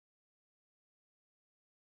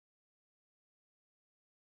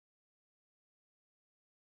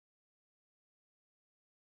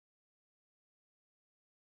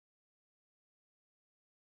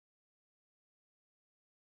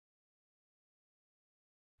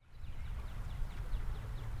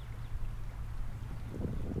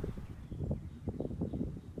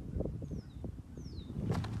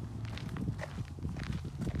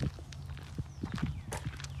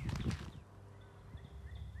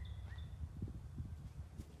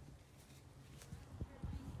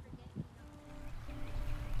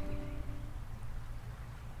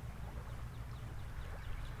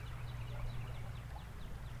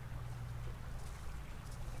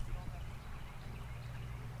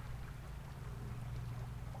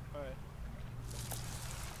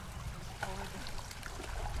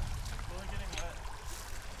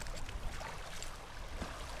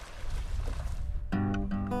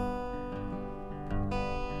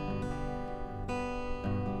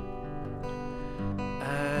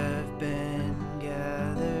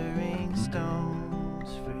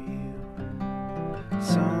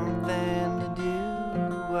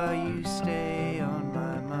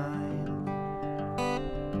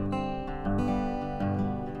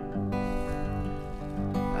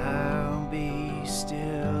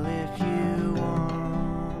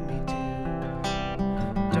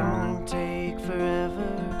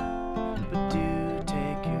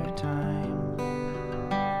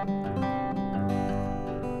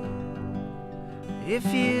If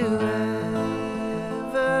you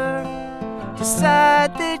ever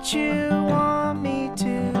decide that you want me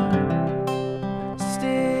to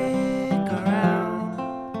stick around,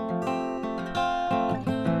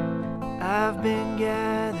 I've been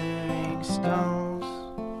gathering stones.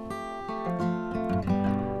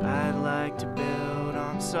 I'd like to build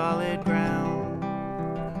on solid ground.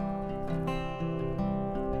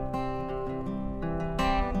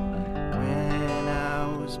 When I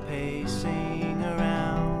was pacing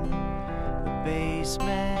around the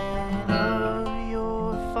basement of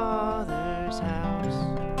your father's house,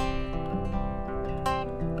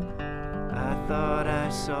 I thought I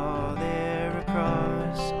saw there a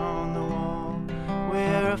cross on the wall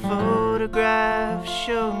where a photograph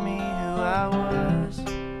showed me who I was.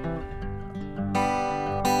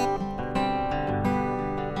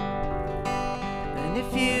 And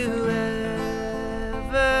if you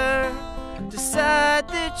ever decide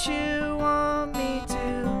that you want me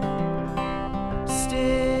to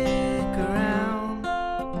stick around,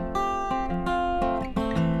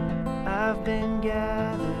 I've been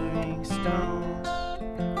gathering stones.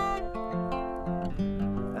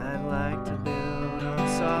 I'd like to build on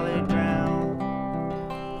solid ground.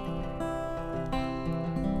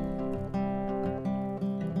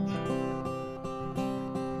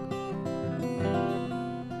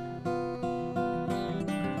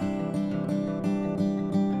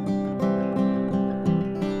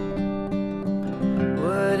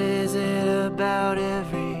 What is it about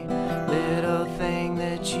every little thing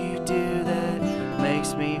that you do that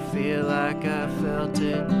makes me feel like I felt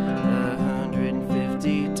it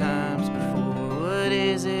 150 times before? What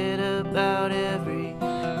is it about every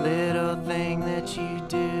little thing that you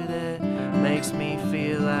do that makes me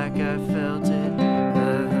feel like I felt it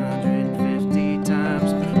 150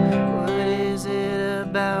 times before? What is it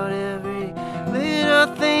about every little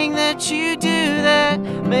thing that you do that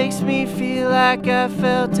makes me feel like I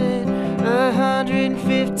felt it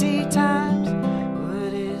 150 times?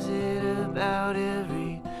 What is it about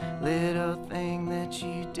every little thing that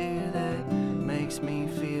you do that makes me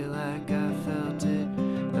feel like I felt it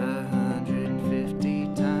 150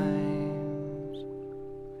 times?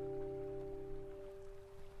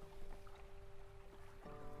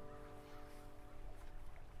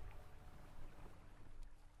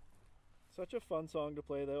 Such a fun song to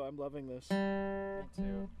play, though. I'm loving this. Me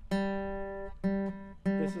too.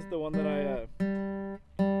 This is the one that I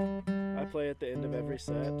play at the end of every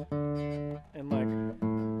set, and like,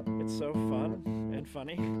 it's so fun and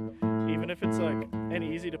funny, even if it's like, and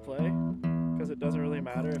easy to play, because it doesn't really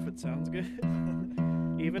matter if it sounds good.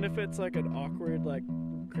 Even if it's like an awkward, like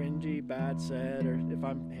cringy, bad set, or if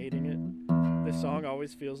I'm hating it, this song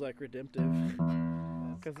always feels like redemptive,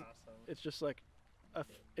 because it's just like, I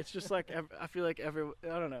feel like I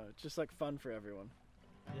don't know, it's just like fun for everyone.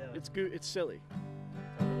 Yeah. It's good, it's silly.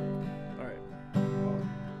 Alright.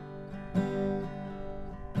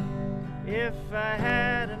 If I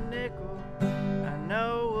had a nickel, I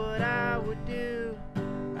know what I would do.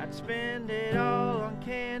 I'd spend it all on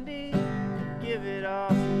candy and give it all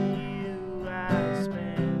to you. I'd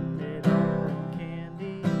spend it all on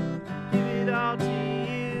candy, give it all to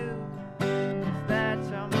you, 'cause that's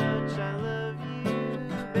how much I love you,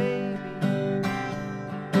 baby.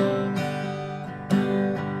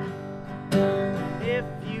 If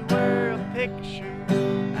you were a picture,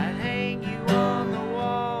 I'd hang you on the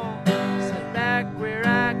wall, sit back where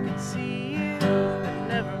I could see you and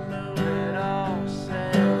never move at all.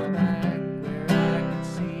 Sit back where I could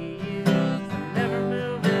see you and never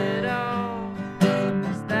move at all,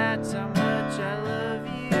 'cause that's how much I love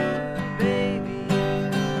you, baby.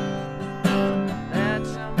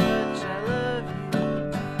 That's how much I love you.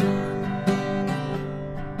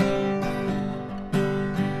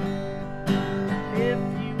 If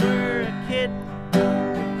you were a kitten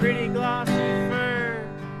with pretty glossy fur,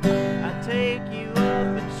 I'd take you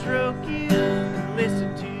up and stroke you and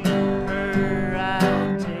listen to you purr.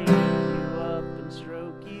 I'd take you up and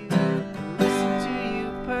stroke you and listen to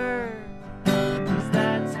you purr, 'cause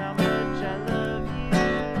that's how much I love you,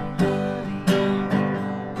 honey.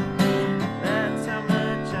 That's how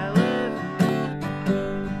much I love you.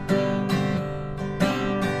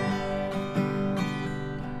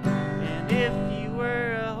 And if you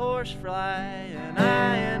were a horsefly and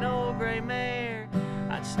I an old gray mare,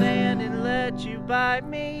 I'd stand and let you bite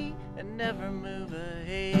me and never move a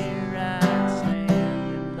hair. I'd